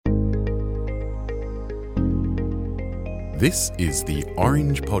This is the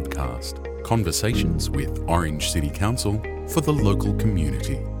Orange Podcast, conversations with Orange City Council for the local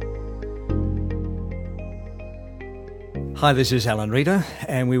community. Hi, this is Alan Reader,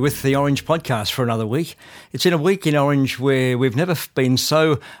 and we're with the Orange Podcast for another week. It's in a week in Orange where we've never been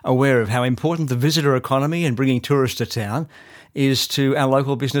so aware of how important the visitor economy and bringing tourists to town is to our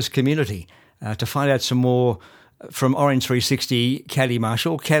local business community. To find out some more from Orange 360, Caddy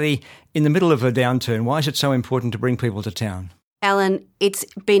Marshall. Caddy, in the middle of a downturn, why is it so important to bring people to town? Alan, it's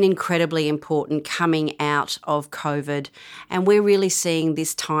been incredibly important coming out of COVID, and we're really seeing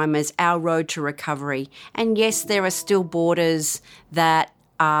this time as our road to recovery. And yes, there are still borders that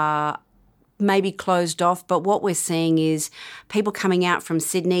are maybe closed off, but what we're seeing is people coming out from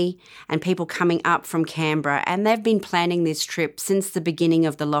Sydney and people coming up from Canberra, and they've been planning this trip since the beginning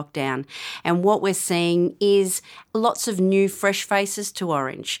of the lockdown. And what we're seeing is lots of new, fresh faces to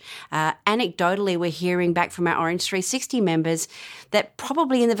Orange. Anecdotally, we're hearing back from our Orange 360 members that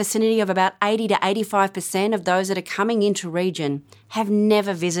probably in the vicinity of about 80 to 85% of those that are coming into region have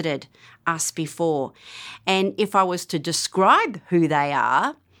never visited us before. And if I was to describe who they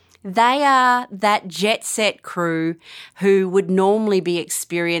are that jet set crew who would normally be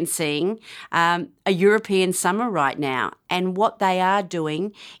experiencing a European summer right now. And what they are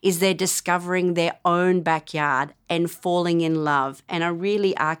doing is they're discovering their own backyard and falling in love, and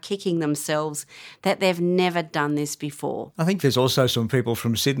really are kicking themselves that they've never done this before. I think there's also some people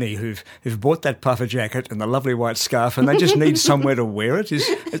from Sydney who've bought that puffer jacket and the lovely white scarf, and they just need somewhere to wear it.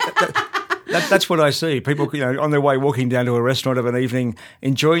 That's what I see. People, on their way walking down to a restaurant of an evening,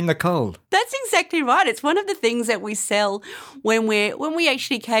 enjoying the cold. That's exactly right. It's one of the things that we sell when we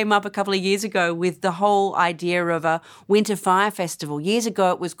actually came up a couple of years ago with the whole idea of a winter fire festival. Years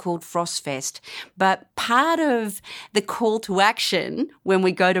ago, it was called Frostfest. But part of the call to action when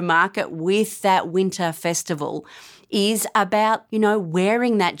we go to market with that winter festival is about,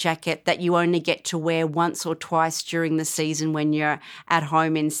 wearing that jacket that you only get to wear once or twice during the season when you're at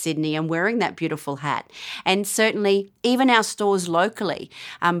home in Sydney, and wearing that beautiful hat. And certainly even our stores locally,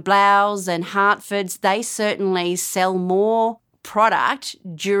 Blouse and Hartford's, they certainly sell more product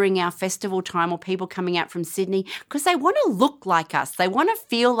during our festival time, or people coming out from Sydney, because they want to look like us. They want to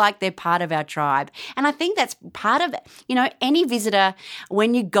feel like they're part of our tribe. And I think that's part of it. Any visitor,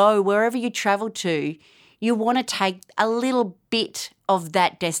 when you go, wherever you travel to, you want to take a little bit of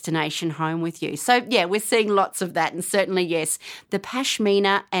that destination home with you. So, yeah, we're seeing lots of that. And certainly, yes, the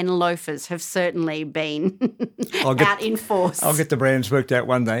pashmina and loafers have certainly been out in force. I'll get the brands worked out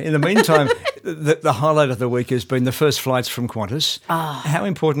one day. In the meantime, the highlight of the week has been the first flights from Qantas. Oh. How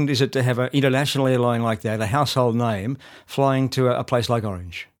important is it to have an international airline like that, a household name, flying to a place like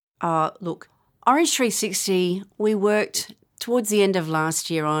Orange? Look, Orange 360, we worked towards the end of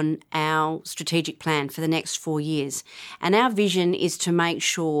last year on our strategic plan for the next 4 years. And our vision is to make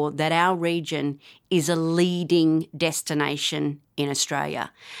sure that our region is a leading destination in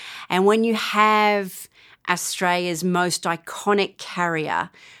Australia. And when you have Australia's most iconic carrier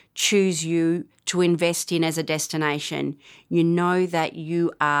choose you to invest in as a destination, you know that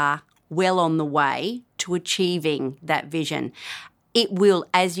you are well on the way to achieving that vision. It will,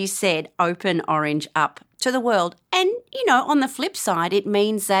 as you said, open Orange up to the world. And, on the flip side, it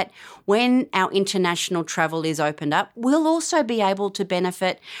means that when our international travel is opened up, we'll also be able to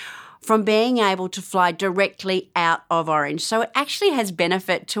benefit from being able to fly directly out of Orange. So it actually has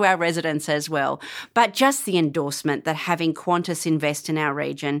benefit to our residents as well. But just the endorsement that having Qantas invest in our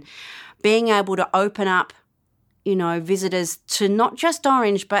region, being able to open up visitors to not just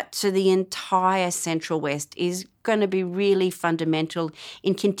Orange, but to the entire Central West is going to be really fundamental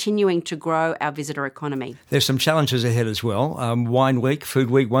in continuing to grow our visitor economy. There's some challenges ahead as well. Wine Week, Food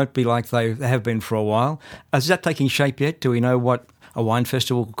Week won't be like they have been for a while. Is that taking shape yet? Do we know what a wine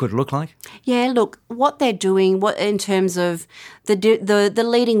festival could look like? Yeah, look, what they're doing, in terms of the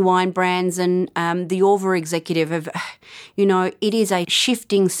leading wine brands and the Orva executive of, it is a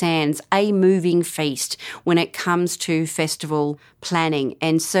shifting sands, a moving feast when it comes to festival planning.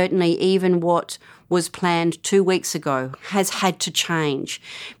 And certainly even what was planned 2 weeks ago has had to change,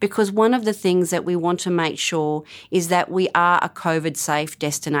 because one of the things that we want to make sure is that we are a COVID-safe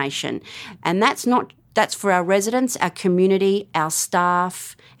destination. And that's for our residents, our community, our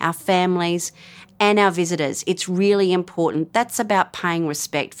staff, our families, and our visitors. It's really important. That's about paying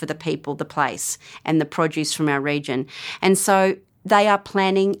respect for the people, the place, and the produce from our region. And so they are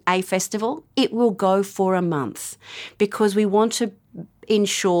planning a festival. It will go for a month, because we want to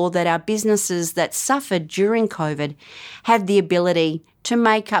ensure that our businesses that suffered during COVID have the ability to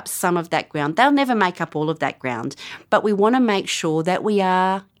make up some of that ground. They'll never make up all of that ground, but we want to make sure that we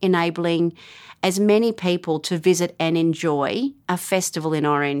are enabling as many people to visit and enjoy a festival in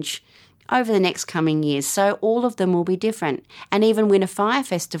Orange over the next coming years. So all of them will be different. And even Winter Fire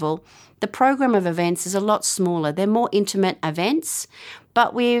Festival, the program of events is a lot smaller. They're more intimate events,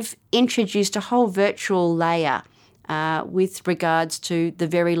 but we've introduced a whole virtual layer with regards to the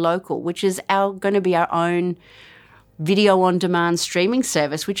very local, which is going to be our own video-on-demand streaming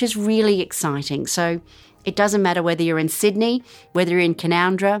service, which is really exciting. So it doesn't matter whether you're in Sydney, whether you're in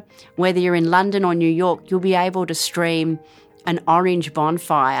Canowindra, whether you're in London or New York, you'll be able to stream an orange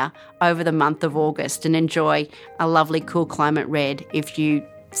bonfire over the month of August and enjoy a lovely cool climate red if you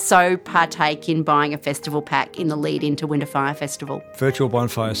so partake in buying a festival pack in the lead into Winter Fire Festival. Virtual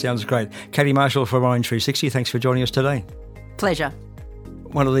bonfire sounds great. Katie Marshall from Orange 360, thanks for joining us today. Pleasure.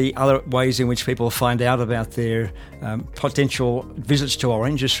 One of the other ways in which people find out about their potential visits to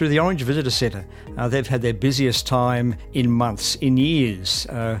Orange is through the Orange Visitor Centre. They've had their busiest time in months, in years.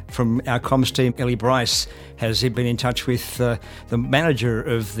 From our comms team, Ellie Bryce has been in touch with the manager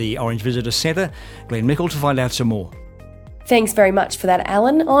of the Orange Visitor Centre, Glenn Mickle, to find out some more. Thanks very much for that,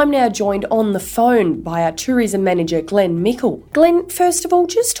 Alan. I'm now joined on the phone by our tourism manager, Glenn Mickle. Glenn, first of all,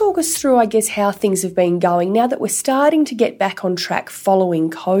 just talk us through, I guess, how things have been going now that we're starting to get back on track following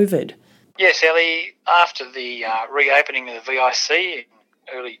COVID. Yes, Ellie, after the reopening of the VIC in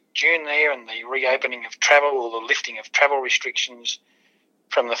early June there and the reopening of travel or the lifting of travel restrictions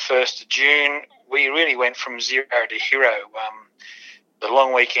from the 1st of June, we really went from zero to hero. The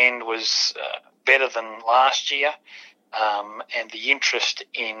long weekend was better than last year. And the interest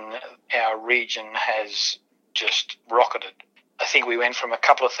in our region has just rocketed. I think we went from a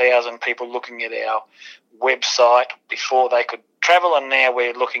couple of thousand people looking at our website before they could travel, and now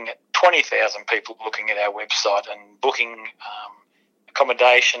we're looking at 20,000 people looking at our website and booking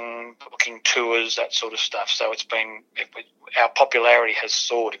accommodation, booking tours, that sort of stuff. So our popularity has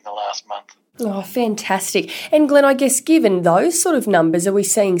soared in the last month. Oh, fantastic. And Glenn, I guess given those sort of numbers, are we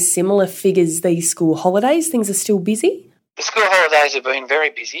seeing similar figures these school holidays? Things are still busy? The school holidays have been very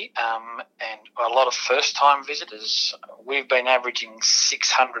busy and a lot of first-time visitors. We've been averaging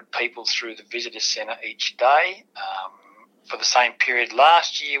 600 people through the visitor centre each day. For the same period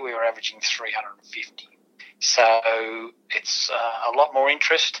last year, we were averaging 350. So it's a lot more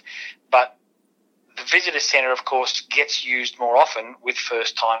interest, but the visitor centre, of course, gets used more often with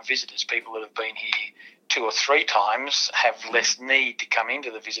first-time visitors. People that have been here 2 or 3 times have less need to come into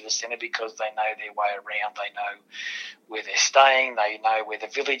the visitor centre because they know their way around. They know where they're staying. They know where the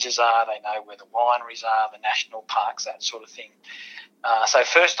villages are. They know where the wineries are, the national parks, that sort of thing. So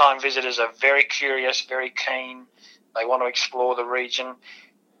first-time visitors are very curious, very keen. They want to explore the region.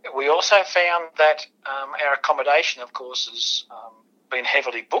 We also found that our accommodation, of course, has been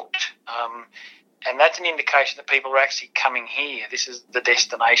heavily booked. And that's an indication that people are actually coming here. This is the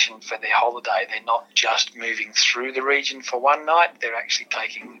destination for their holiday. They're not just moving through the region for one night. They're actually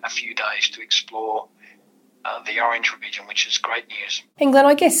taking a few days to explore the Orange region, which is great news. And Glenn,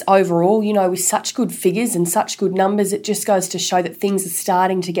 I guess overall, with such good figures and such good numbers, it just goes to show that things are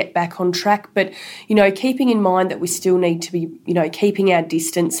starting to get back on track. But, keeping in mind that we still need to be, keeping our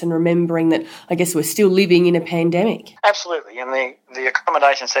distance and remembering that, I guess, we're still living in a pandemic. Absolutely. And the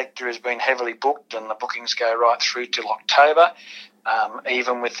accommodation sector has been heavily booked and the bookings go right through till October.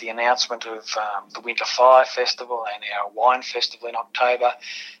 Even with the announcement of the Winter Fire Festival and our Wine Festival in October,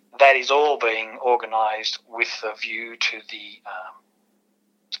 that is all being organised with a view to the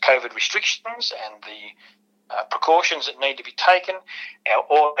COVID restrictions and the precautions that need to be taken.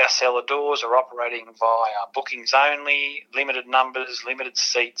 All our cellar doors are operating via bookings only, limited numbers, limited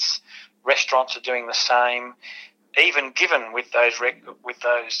seats. Restaurants are doing the same. Even given with those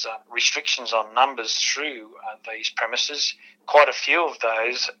restrictions on numbers through these premises, quite a few of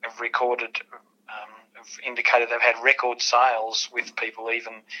those have indicated they've had record sales with people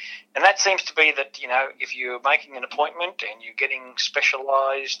even. And that seems to be that, if you're making an appointment and you're getting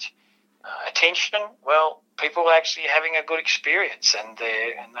specialised attention, well, people are actually having a good experience, and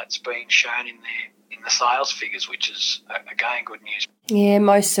that's being shown in the sales figures, which is, again, good news. Yeah,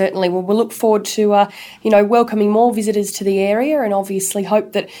 most certainly. Well, we'll look forward to, welcoming more visitors to the area, and obviously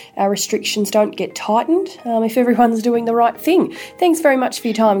hope that our restrictions don't get tightened if everyone's doing the right thing. Thanks very much for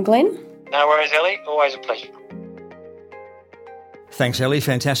your time, Glenn. No worries, Ellie. Always a pleasure. Thanks, Ellie.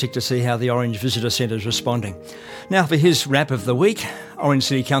 Fantastic to see how the Orange Visitor Centre is responding. Now for his wrap of the week, Orange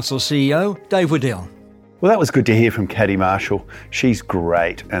City Council CEO Dave Waddell. Well, that was good to hear from Katie Marshall. She's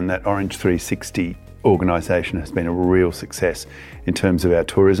great, and that Orange 360 organisation has been a real success in terms of our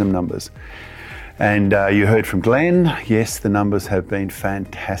tourism numbers. And you heard from Glenn, yes, the numbers have been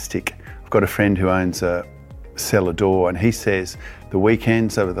fantastic. I've got a friend who owns a cellar door, and he says the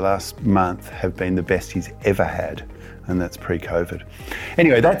weekends over the last month have been the best he's ever had, and that's pre-COVID.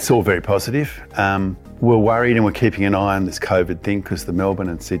 Anyway, that's all very positive. We're worried and we're keeping an eye on this COVID thing because the Melbourne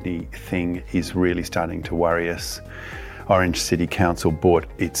and Sydney thing is really starting to worry us. Orange City Council brought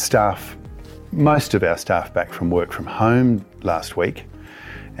its staff, most of our staff, back from work from home last week,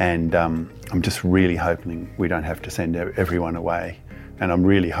 and I'm just really hoping we don't have to send everyone away, and I'm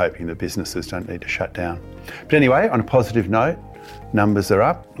really hoping the businesses don't need to shut down. But anyway, on a positive note, numbers are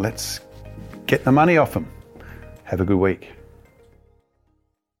up. Let's get the money off them. Have a good week.